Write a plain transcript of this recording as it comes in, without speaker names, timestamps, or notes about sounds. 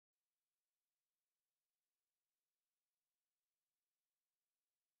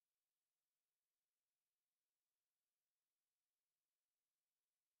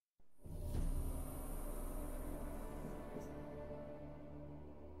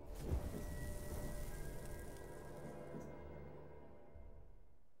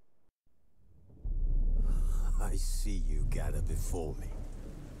see you gather before me.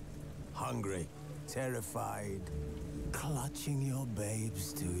 Hungry, terrified, clutching your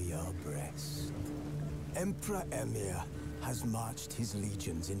babes to your breast. Emperor Emir has marched his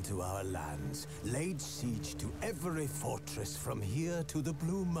legions into our lands, laid siege to every fortress from here to the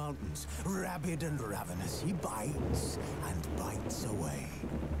Blue Mountains. Rabid and ravenous, he bites and bites away.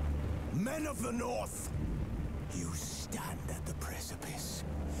 Men of the North, you stand at the precipice.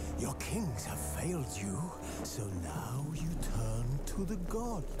 Your kings have failed you, so now you turn to the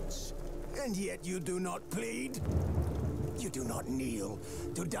gods. And yet you do not plead. You do not kneel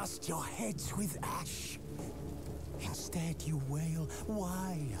to dust your heads with ash. Instead you wail,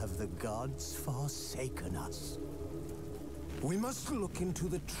 why have the gods forsaken us? We must look into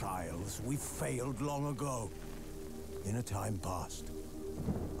the trials we failed long ago. In a time past,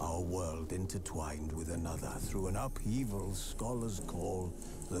 our world intertwined with another through an upheaval scholars call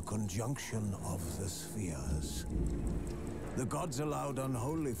the conjunction of the spheres. The gods allowed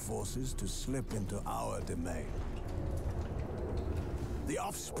unholy forces to slip into our domain. The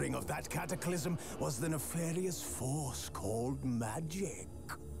offspring of that cataclysm was the nefarious force called magic.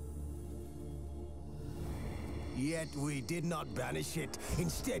 Yet we did not banish it,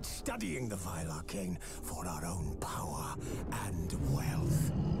 instead studying the vile arcane for our own power and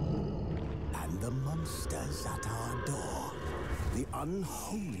wealth. And the monsters at our door, the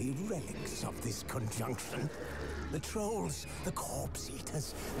unholy relics of this conjunction. The trolls, the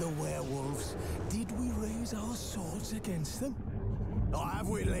corpse-eaters, the werewolves. Did we raise our swords against them? Or have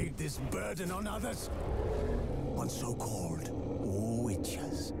we laid this burden on others? On so-called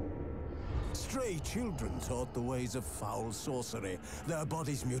witches. Stray children taught the ways of foul sorcery, their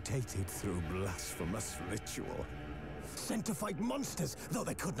bodies mutated through blasphemous ritual. Sent to fight monsters, though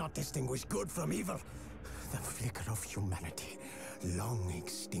they could not distinguish good from evil. The flicker of humanity, long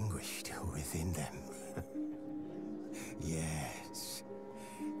extinguished within them. Yes,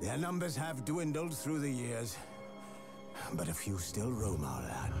 their numbers have dwindled through the years, but a few still roam our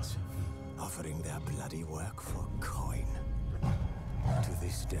lands, offering their bloody work for coin. To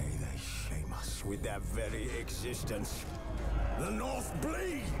this day, they shame us with their very existence. The North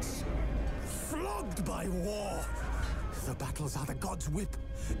bleeds, flogged by war. The battles are the gods' whip,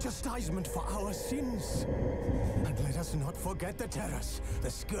 chastisement for our sins. And let us not forget the terrors,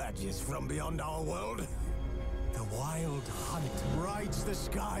 the scourges from beyond our world. The wild hunt rides the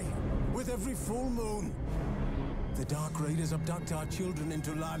sky with every full moon. The Dark Raiders abduct our children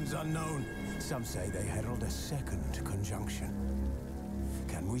into lands unknown. Some say they herald a second conjunction.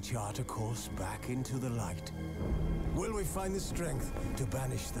 Can we chart a course back into the light? Will we find the strength to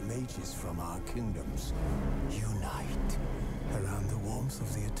banish the mages from our kingdoms? Unite around the warmth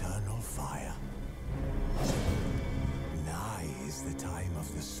of the eternal fire. Nigh is the time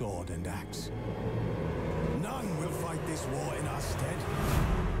of the sword and axe. None will fight this war in our stead.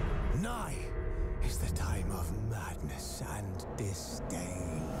 Nigh is the time of madness and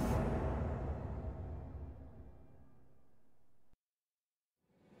disdain.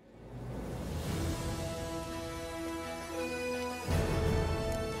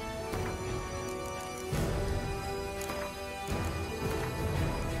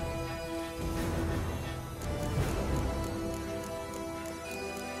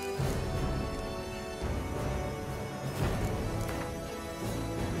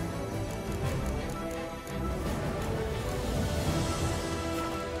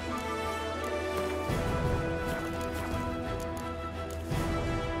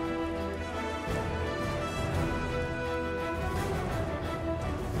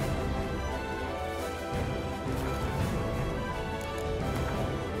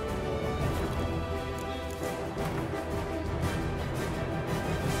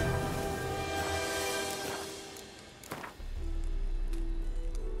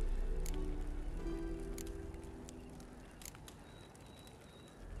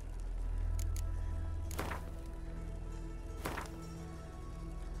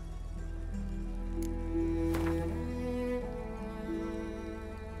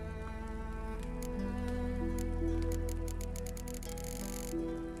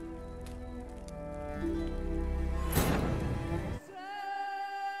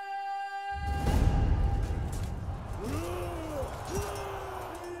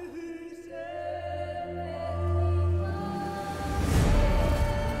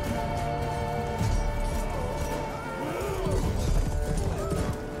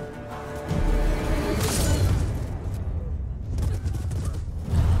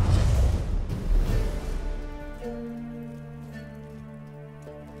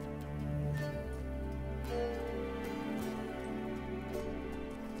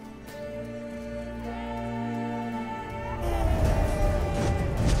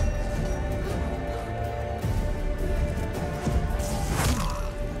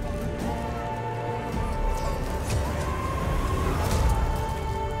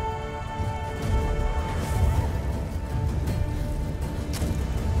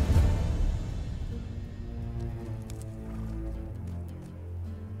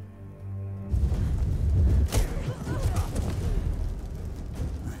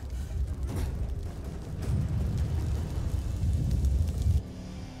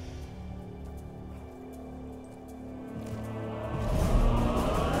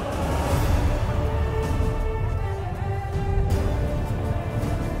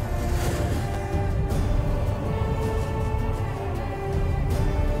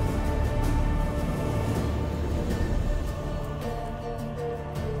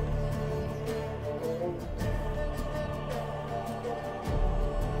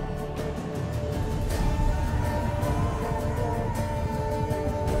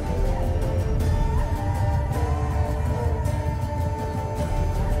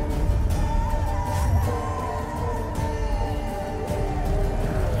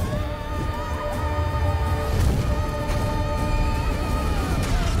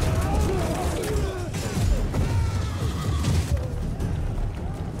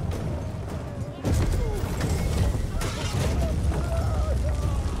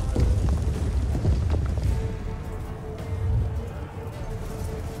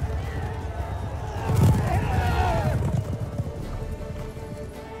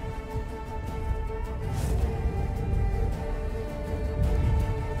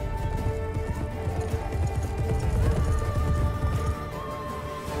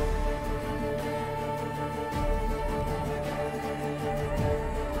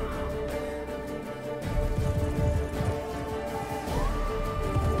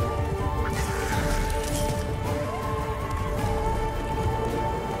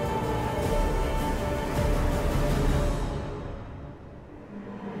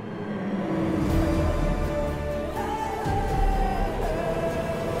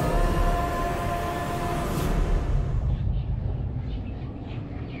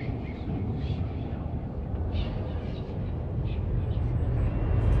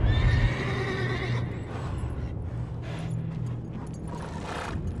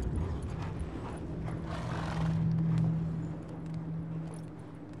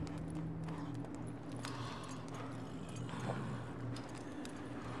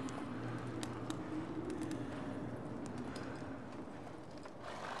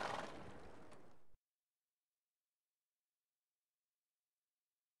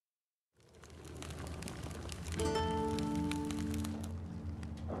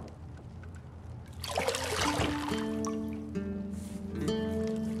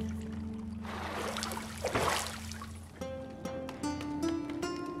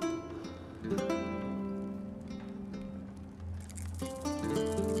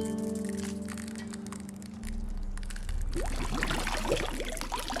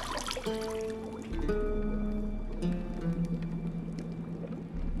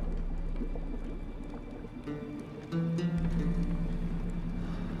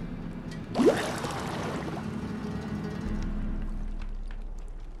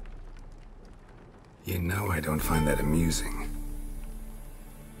 You know I don't find that amusing.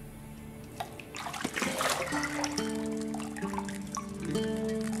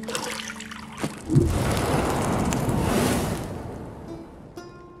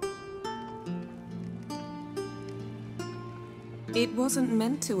 It wasn't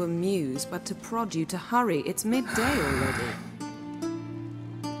meant to amuse, but to prod you to hurry. It's midday already.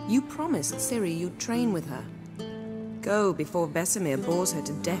 You promised Ciri you'd train with her. Go before Vesemir bores her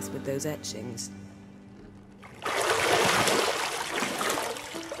to death with those etchings.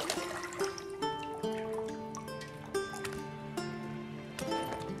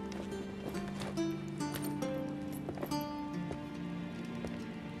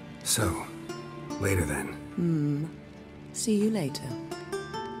 So, later then. See you later.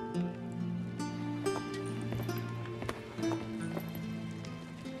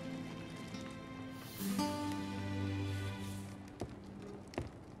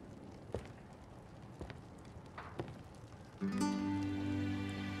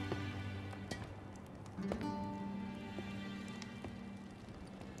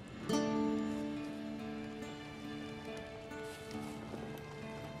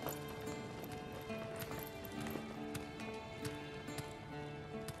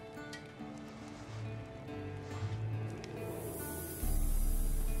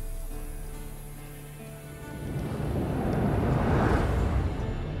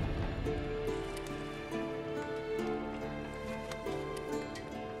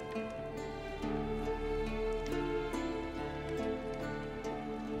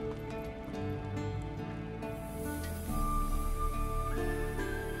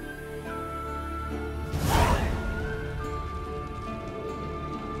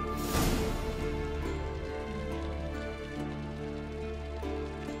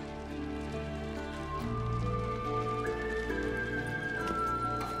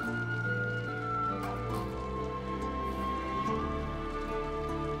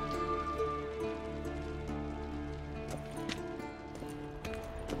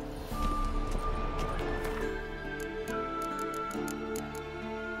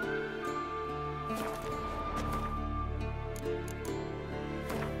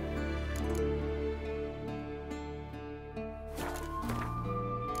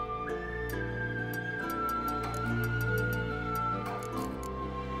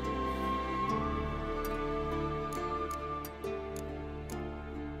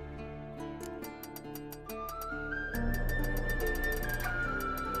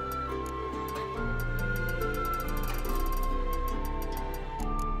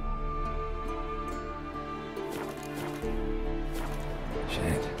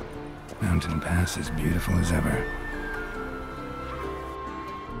 Shit. Mountain Pass is beautiful as ever.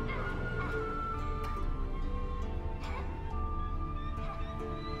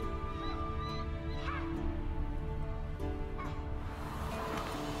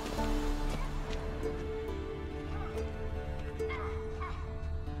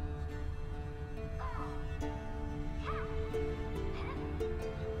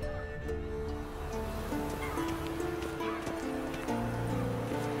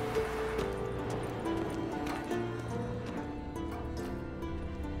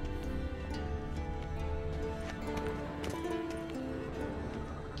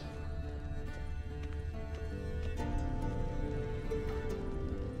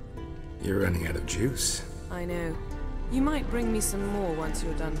 You're running out of juice. I know. You might bring me some more once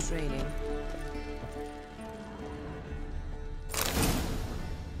you're done training.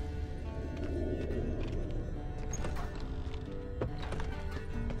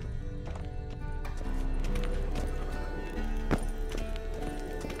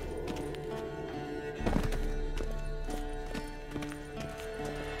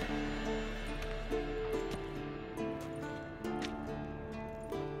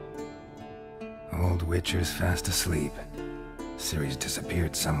 Old Witcher's fast asleep. Ciri's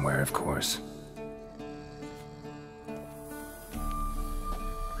disappeared somewhere, of course.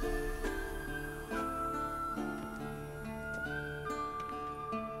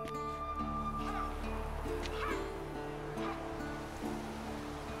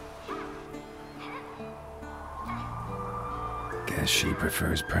 Guess she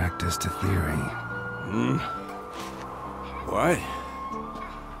prefers practice to theory. What?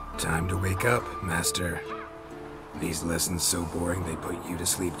 Time to wake up, Master. These lessons so boring they put you to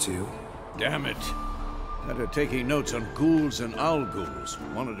sleep too? Damn it. Had her taking notes on ghouls and owl ghouls.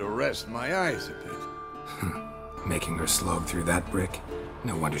 Wanted to rest my eyes a bit. Making her slog through that brick?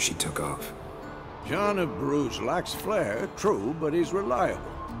 No wonder she took off. John of Bruges lacks flair, true, but he's reliable.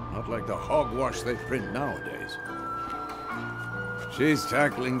 Not like the hogwash they print nowadays. She's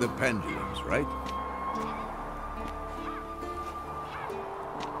tackling the pendulums, right?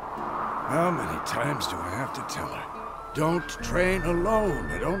 How many times do I have to tell her? Don't train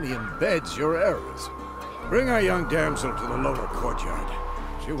alone. It only embeds your errors. Bring our young damsel to the lower courtyard.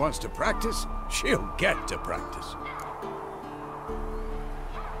 She wants to practice, she'll get to practice.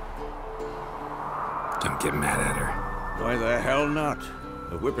 Don't get mad at her. Why the hell not?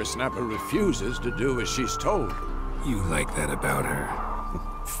 The whippersnapper refuses to do as she's told. You like that about her.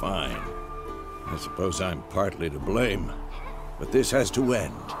 Fine. I suppose I'm partly to blame. But this has to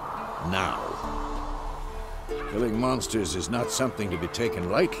end. Now. Killing monsters is not something to be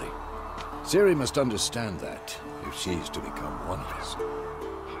taken lightly. Ciri must understand that, if she's to become one of us.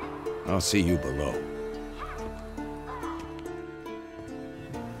 I'll see you below.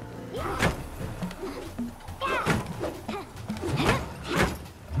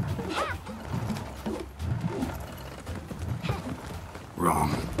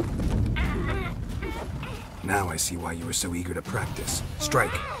 Wrong. Now I see why you were so eager to practice. Strike.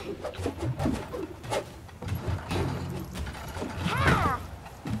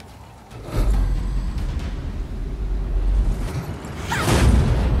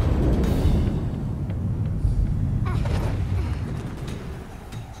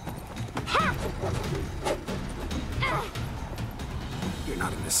 You're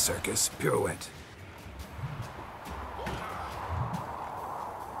not in this circus. Pirouette.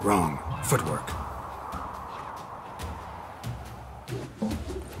 Wrong. Footwork.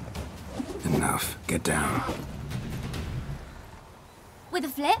 Enough. Get down. With a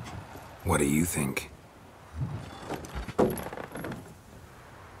flip? What do you think?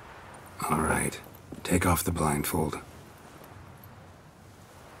 All right. Take off the blindfold.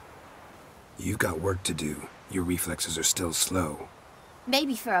 You've got work to do. Your reflexes are still slow.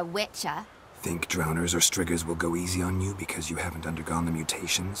 Maybe for a witcher. Think drowners or striggers will go easy on you because you haven't undergone the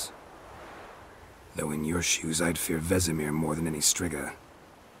mutations? Though in your shoes, I'd fear Vesemir more than any strigger.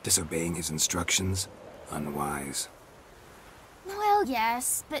 Disobeying his instructions? Unwise. Well,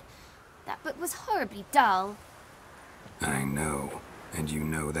 yes, but that book was horribly dull. I know. And you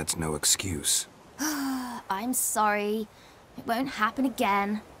know that's no excuse. I'm sorry. It won't happen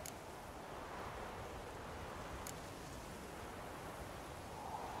again.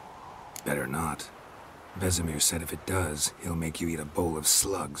 Better not. Vesemir said if it does, he'll make you eat a bowl of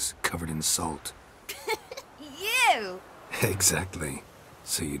slugs covered in salt. You! Exactly.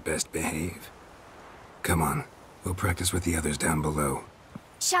 So you'd best behave. Come on. We'll practice with the others down below.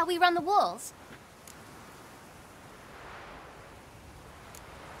 Shall we run the walls?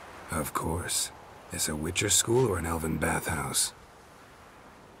 Of course. Is a Witcher school or an elven bathhouse?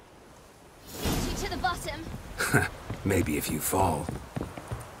 Get you to the bottom. Maybe if you fall.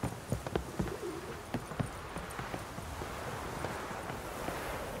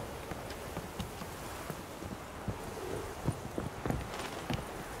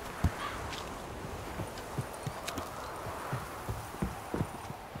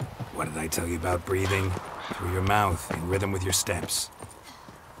 What did I tell you about breathing? Through your mouth, in rhythm with your steps.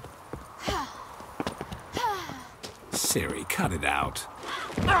 Ciri, cut it out.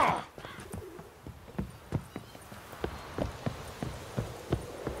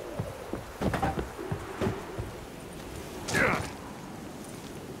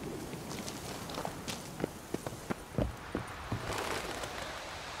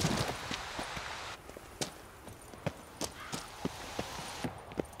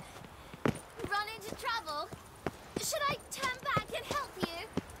 Run into trouble? Should I turn back and help you?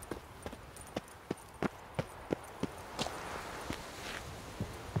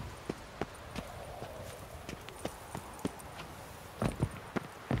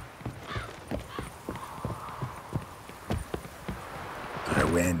 I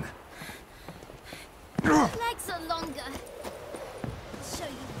win. Legs are longer. I'll show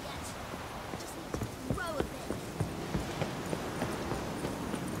you yet. Just need to grow a bit.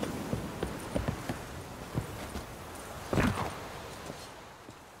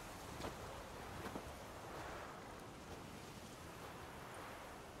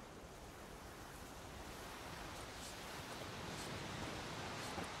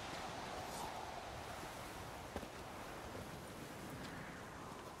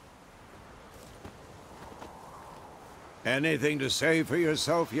 Anything to say for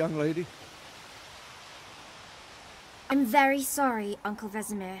yourself, young lady? I'm very sorry, Uncle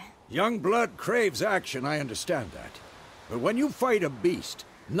Vesemir. Young blood craves action, I understand that. But when you fight a beast,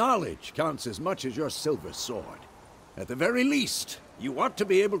 knowledge counts as much as your silver sword. At the very least, you ought to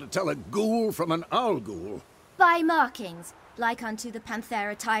be able to tell a ghoul from an owl ghoul. By markings, like unto the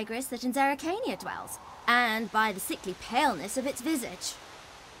Panthera tigris that in Zerrikania dwells, and by the sickly paleness of its visage.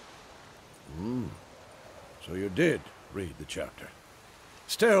 So you did read the chapter.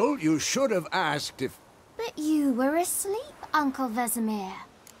 Still, you should have asked if... But you were asleep, Uncle Vesemir.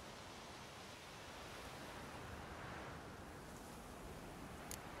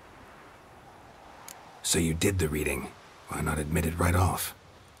 So you did the reading. Why not admit it right off?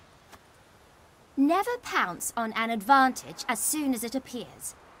 Never pounce on an advantage as soon as it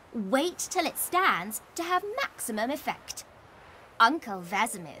appears. Wait till it stands to have maximum effect. Uncle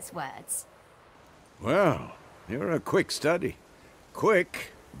Vesemir's words. Well, you're a quick study.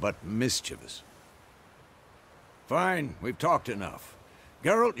 Quick, but mischievous. Fine, we've talked enough.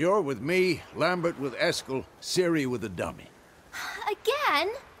 Geralt, you're with me, Lambert with Eskel, Ciri with the dummy.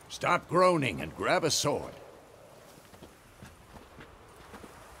 Again? Stop groaning and grab a sword.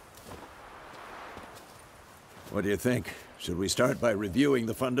 What do you think? Should we start by reviewing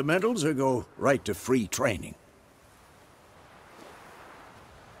the fundamentals or go right to free training?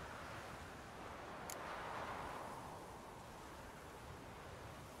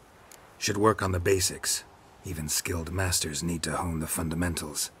 Should work on the basics. Even skilled masters need to hone the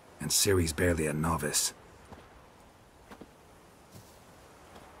fundamentals, and Ciri's barely a novice.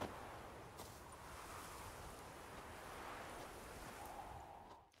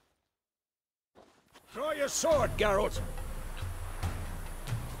 Draw your sword, Geralt!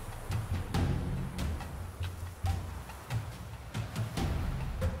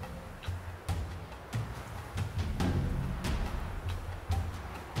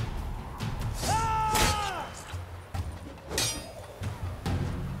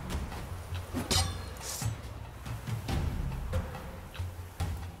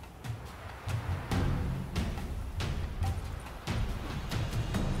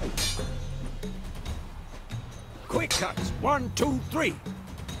 Quick cuts! 1, 2, 3!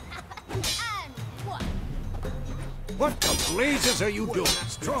 And one. What the blazes are you doing?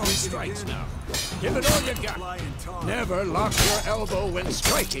 Strong strikes now. Give it all you got. Never lock your elbow when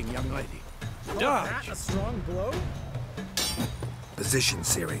striking, young lady. Dodge! A strong blow? Position,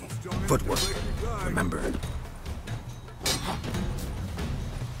 Ciri. Footwork. Remember.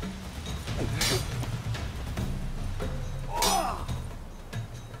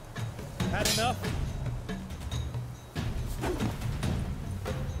 Had enough?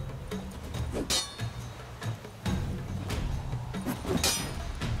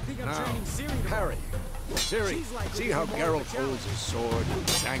 Think I'm Now, training Ciri to parry. Ciri, She's like see how losing Geralt all the holds his sword in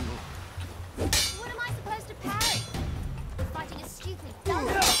this angle? What am I supposed to parry? Fighting a stupid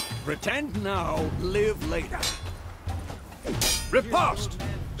dummy. Pretend now, live later. Riposte!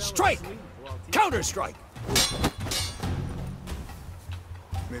 Strike! Counter-strike!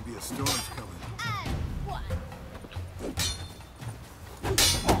 Maybe a storm's coming. And one.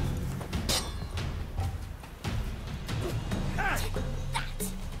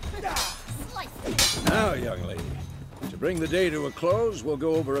 Slice. Now, young lady, to bring the day to a close, we'll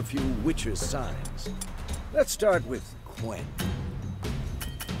go over a few witches' signs. Let's start with Quen.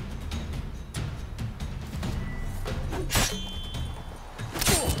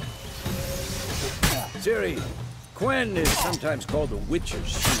 Ciri, Quen is sometimes called the Witcher's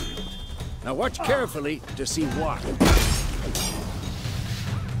Shield. Now watch carefully to see why.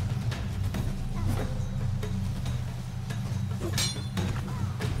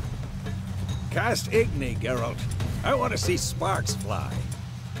 Cast Igni, Geralt. I want to see sparks fly.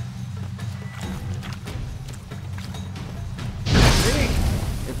 See?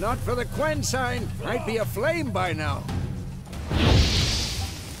 If not for the Quen sign, I'd be aflame by now.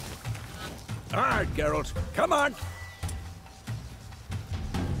 Hard, Geralt. Come on!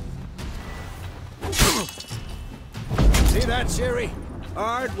 See that, Ciri?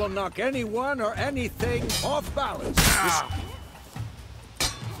 Ard will knock anyone or anything off balance.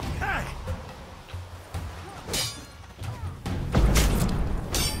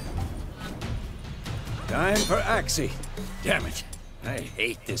 Time for Axie. Damn it. I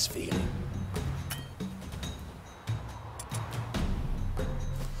hate this feeling.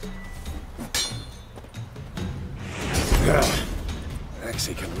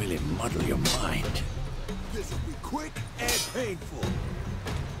 Axie can really muddle your mind. This will be quick and painful.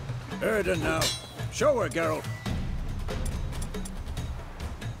 Erda now. Show her, Geralt.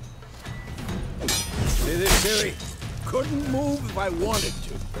 See this, Ciri? Couldn't move if I wanted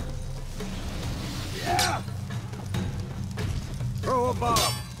to. Yeah! Throw a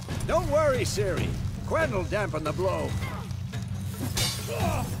bomb. Don't worry, Ciri. Quen will dampen the blow.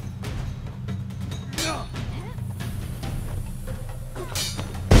 Not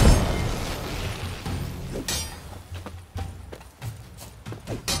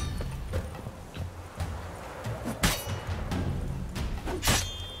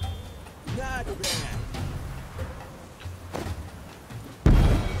bad.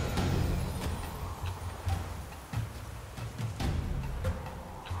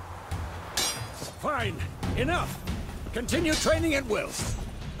 Fine. Enough. Continue training at will.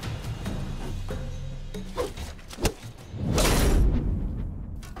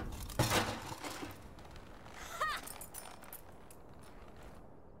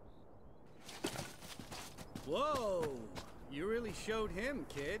 Whoa! You really showed him,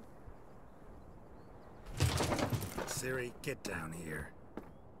 kid. Ciri, get down here.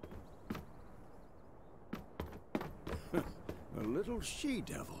 A little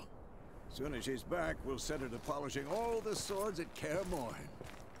she-devil. Soon as she's back, we'll set her to polishing all the swords at Kaer Morhen.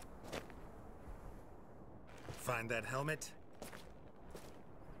 Find that helmet?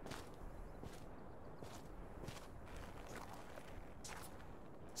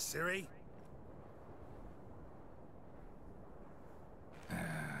 Ciri?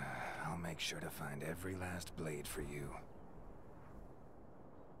 I'll make sure to find every last blade for you.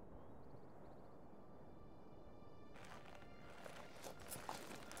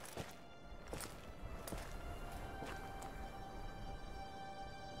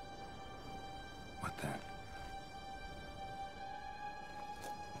 What the?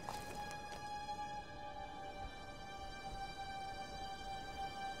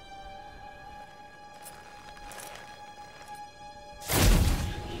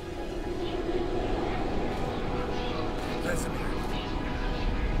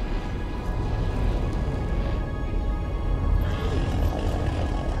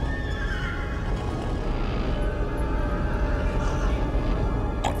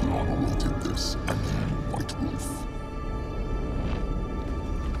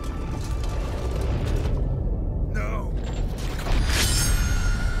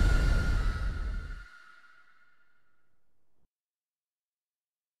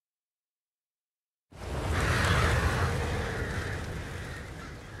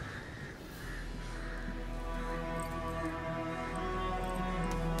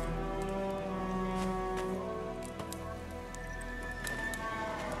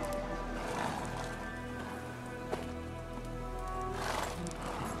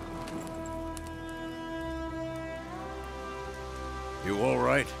 You all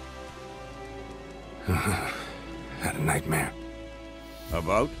right? Had a nightmare.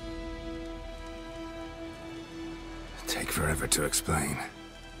 About? Take forever to explain.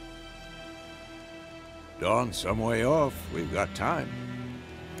 Dawn's some way off. We've got time.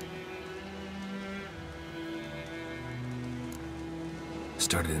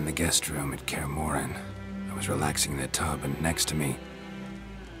 Started in the guest room at Kaer Morhen. I was relaxing in the tub, and next to me...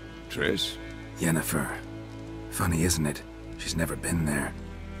 Triss? Yennefer. Funny, isn't it? She's never been there.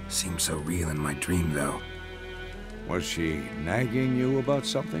 Seemed so real in my dream, though. Was she nagging you about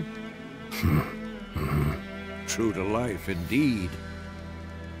something? True to life, indeed.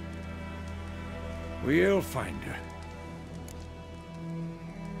 We'll find her.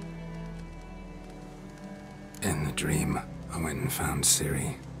 In the dream, I went and found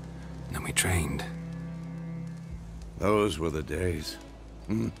Ciri. Then we trained. Those were the days.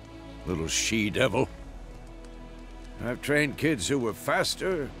 Little she-devil. I've trained kids who were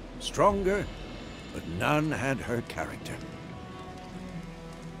faster, stronger, but none had her character.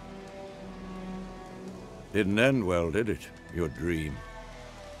 Didn't end well, did it? Your dream?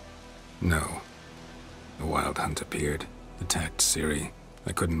 No. The Wild Hunt appeared, attacked Ciri.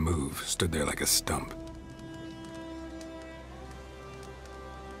 I couldn't move, stood there like a stump.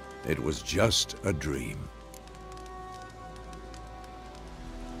 It was just a dream.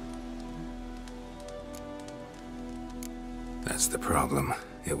 That's the problem.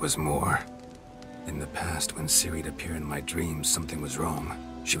 It was more. In the past, when Ciri'd appear in my dreams, something was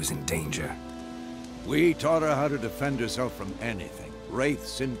wrong. She was in danger. We taught her how to defend herself from anything,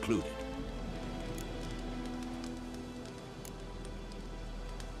 wraiths included.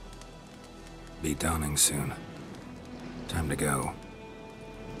 Be dawning soon. Time to go.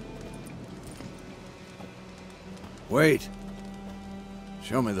 Wait.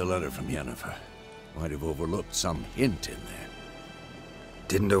 Show me the letter from Yennefer. Might have overlooked some hint in there.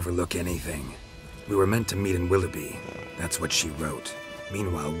 Didn't overlook anything. We were meant to meet in Willoughby. That's what she wrote.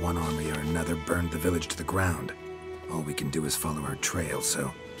 Meanwhile, one army or another burned the village to the ground. All we can do is follow her trail,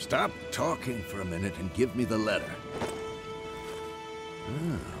 so... Stop talking for a minute and give me the letter.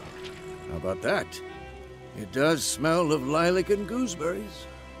 How about that? It does smell of lilac and gooseberries.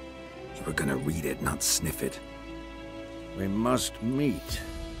 You were gonna read it, not sniff it. We must meet.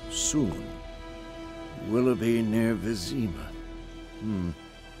 Soon. Willoughby near Vizima.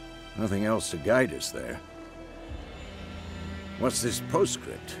 Nothing else to guide us there. What's this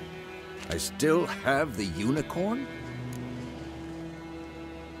postscript? I still have the unicorn?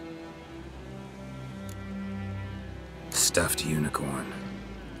 Stuffed unicorn.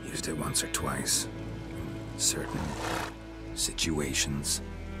 You used it once or twice. Certain situations.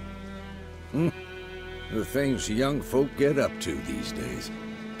 The things young folk get up to these days.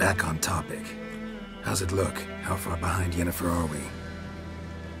 Back on topic. How's it look? How far behind Yennefer are we?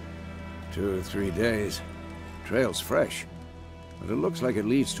 2 or 3 days. Trail's fresh, but it looks like it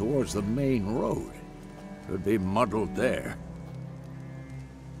leads towards the main road. Could be muddled there.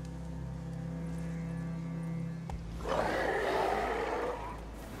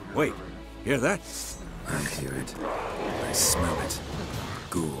 Wait, hear that? I hear it. I smell it.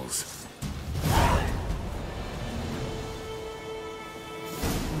 Ghouls.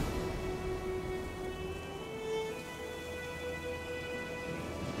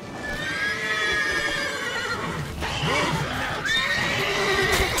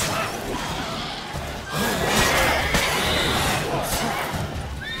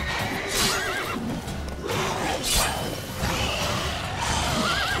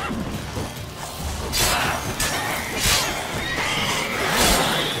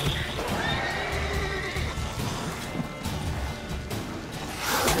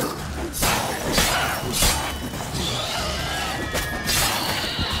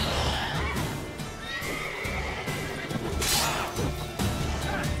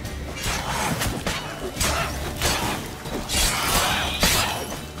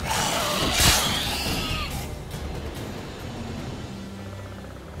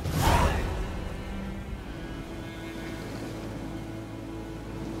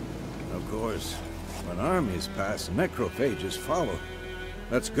 When armies pass, necrophages follow.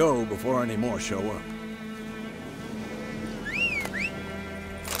 Let's go before any more show up.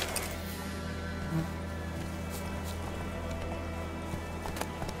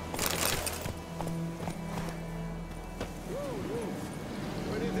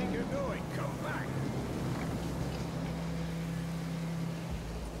 Where do you think you're going? Come back.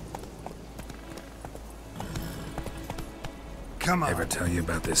 Come on. Ever tell you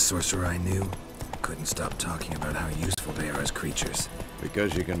about this sorcerer I knew? Couldn't stop talking about how useful they are as creatures.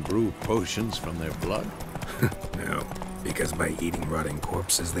 Because you can brew potions from their blood? No, because by eating rotting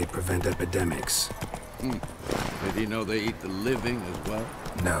corpses, they prevent epidemics. Did he know they eat the living as well?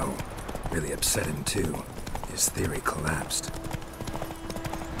 No. Really upset him, too. His theory collapsed.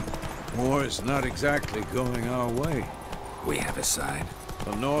 War is not exactly going our way. We have a side.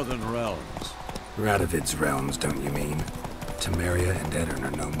 The Northern Realms. Radovid's realms, don't you mean? Temeria and Edirn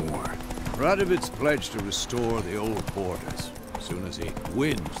are no more. Radovid's pledged to restore the old borders as soon as he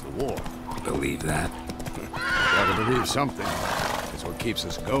wins the war. Believe that? Gotta believe something. It's what keeps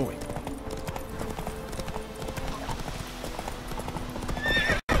us going.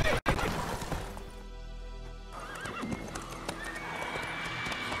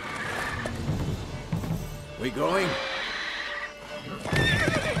 We going?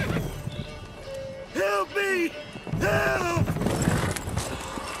 Help me! Help!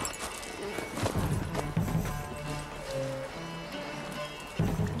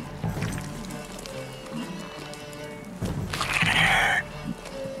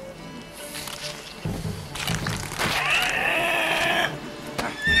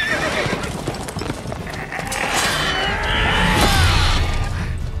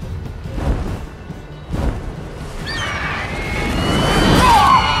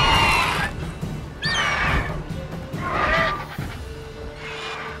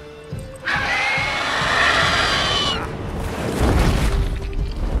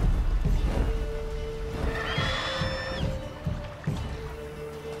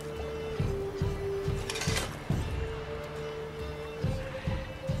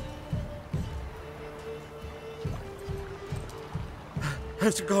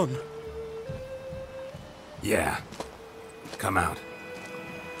 Has it gone? Yeah. Come out.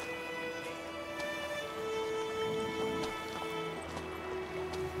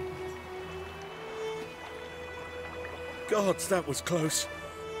 Gods, that was close.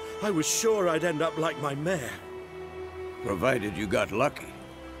 I was sure I'd end up like my mare. Provided you got lucky.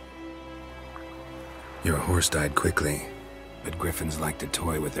 Your horse died quickly, but griffins like to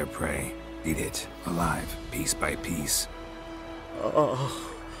toy with their prey. Eat it, alive, piece by piece. Oh.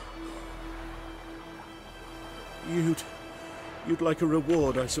 You'd like a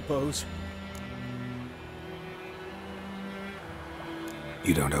reward, I suppose.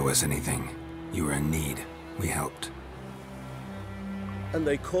 You don't owe us anything. You were in need. We helped. And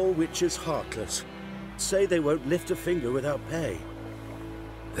they call witches heartless. Say they won't lift a finger without pay.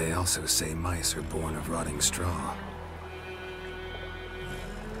 They also say mice are born of rotting straw.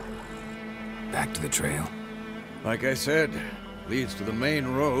 Back to the trail. Like I said, leads to the main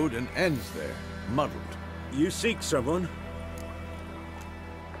road and ends there, muddled. You seek someone?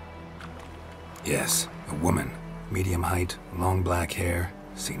 Yes, a woman. Medium height, long black hair.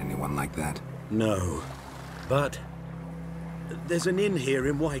 Seen anyone like that? No. But there's an inn here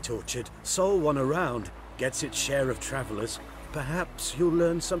in White Orchard. Sole one around. Gets its share of travelers. Perhaps you'll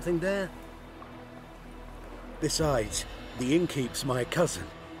learn something there? Besides, the innkeep's my cousin.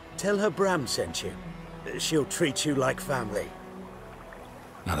 Tell her Bram sent you. She'll treat you like family.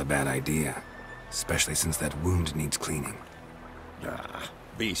 Not a bad idea. Especially since that wound needs cleaning. Ah,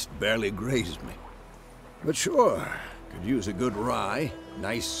 beast barely grazed me. But sure, could use a good rye.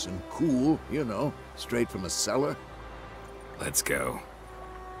 Nice and cool, you know, straight from a cellar. Let's go.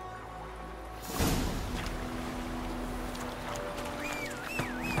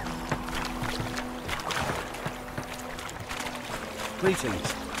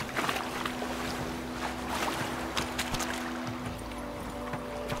 Greetings.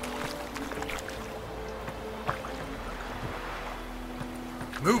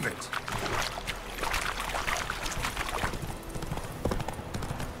 Move it!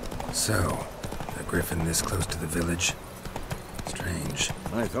 So, a griffin this close to the village? Strange.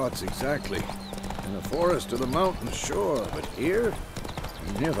 My thoughts exactly. In the forest or the mountains, sure, but here?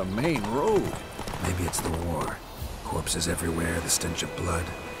 Near the main road. Maybe it's the war. Corpses everywhere, the stench of blood,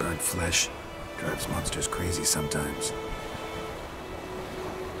 burnt flesh. Drives monsters crazy sometimes.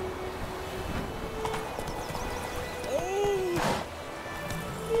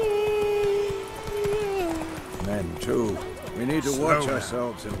 Men, too. We need to watch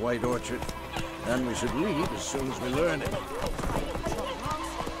ourselves in White Orchard. And we should leave as soon as we learn it.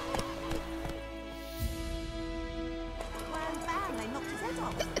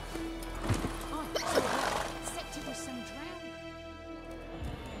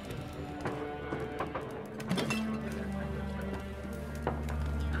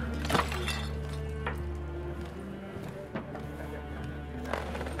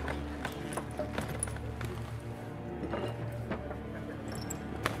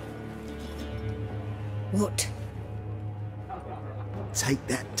 What? Take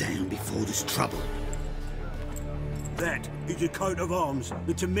that down before there's trouble. That is a coat of arms,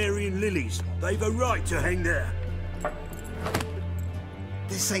 the Temerian lilies. They've a right to hang there.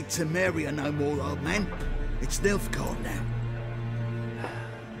 This ain't Temeria no more, old man. It's Nilfgaard now.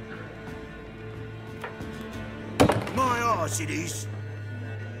 My arse it is.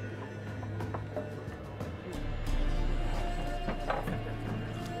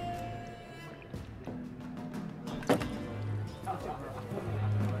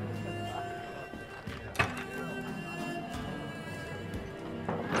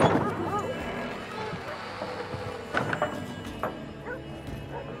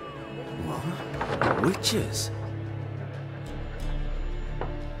 Witches?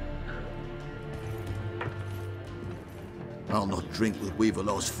 I'll not drink with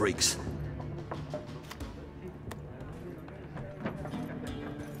Weaverlaw's freaks.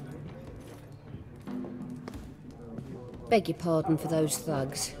 Beg your pardon for those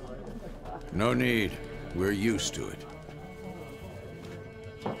thugs. No need. We're used to it.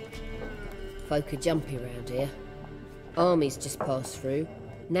 Folk are jumpy around here. Armies just passed through.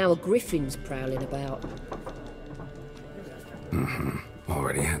 Now a griffin's prowling about.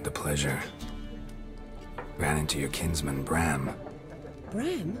 Already had the pleasure. Ran into your kinsman, Bram.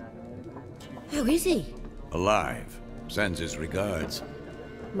 Bram? How is he? Alive. Sends his regards.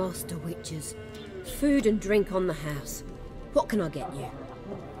 Master Witches. Food and drink on the house. What can I get you?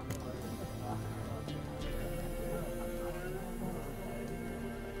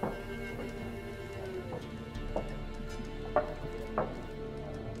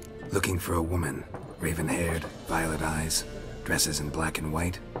 Looking for a woman. Raven-haired, violet eyes, dresses in black and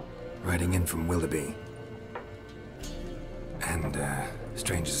white. Riding in from Willoughby. And,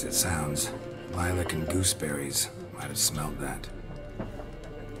 strange as it sounds, lilac and gooseberries might have smelled that.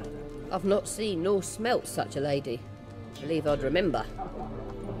 I've not seen nor smelt such a lady. Believe I'd remember.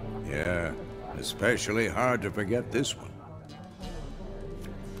 Yeah, especially hard to forget this one.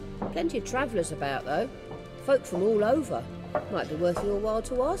 Plenty of travellers about, though. Folk from all over. Might be worth your while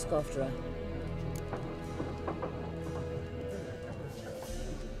to ask after her.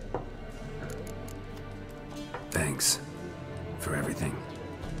 Thanks for everything.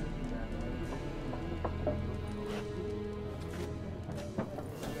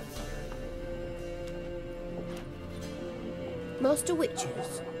 Master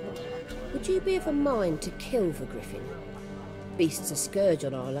Witches, would you be of a mind to kill the griffin? Beast's a scourge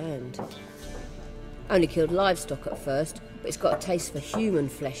on our land. Only killed livestock at first, but it's got a taste for human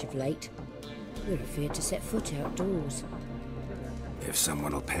flesh of late. We're afeard to set foot outdoors. If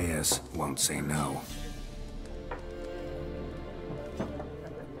someone will pay us, won't say no.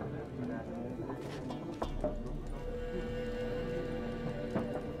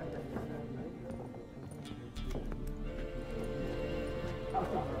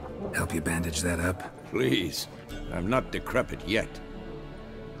 help you bandage that up? Please. I'm not decrepit yet.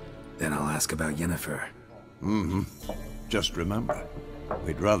 Then I'll ask about Yennefer. Mm-hmm. Just remember,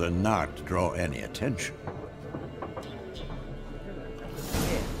 we'd rather not draw any attention.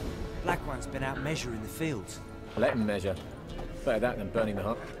 Yeah, Black One's been out measuring the fields. Let him measure. Better that than burning the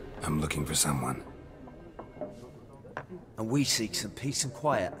hut. I'm looking for someone. And we seek some peace and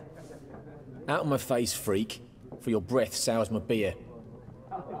quiet. Out of my face, freak. For your breath sours my beer.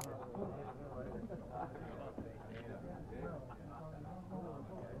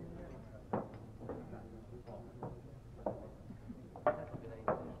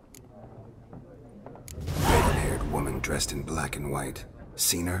 Red-haired woman dressed in black and white.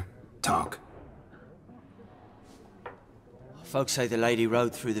 Seen her? Talk. Folks say the lady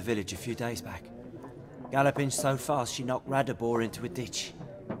rode through the village a few days back. Galloping so fast she knocked Radabor into a ditch.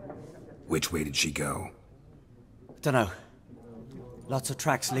 Which way did she go? Dunno. Lots of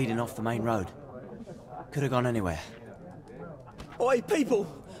tracks leading off the main road. Could have gone anywhere. Oi, people!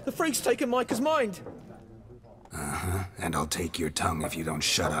 The freak's taken Micah's mind! Uh-huh, and I'll take your tongue if you don't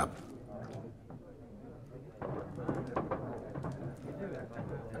shut up.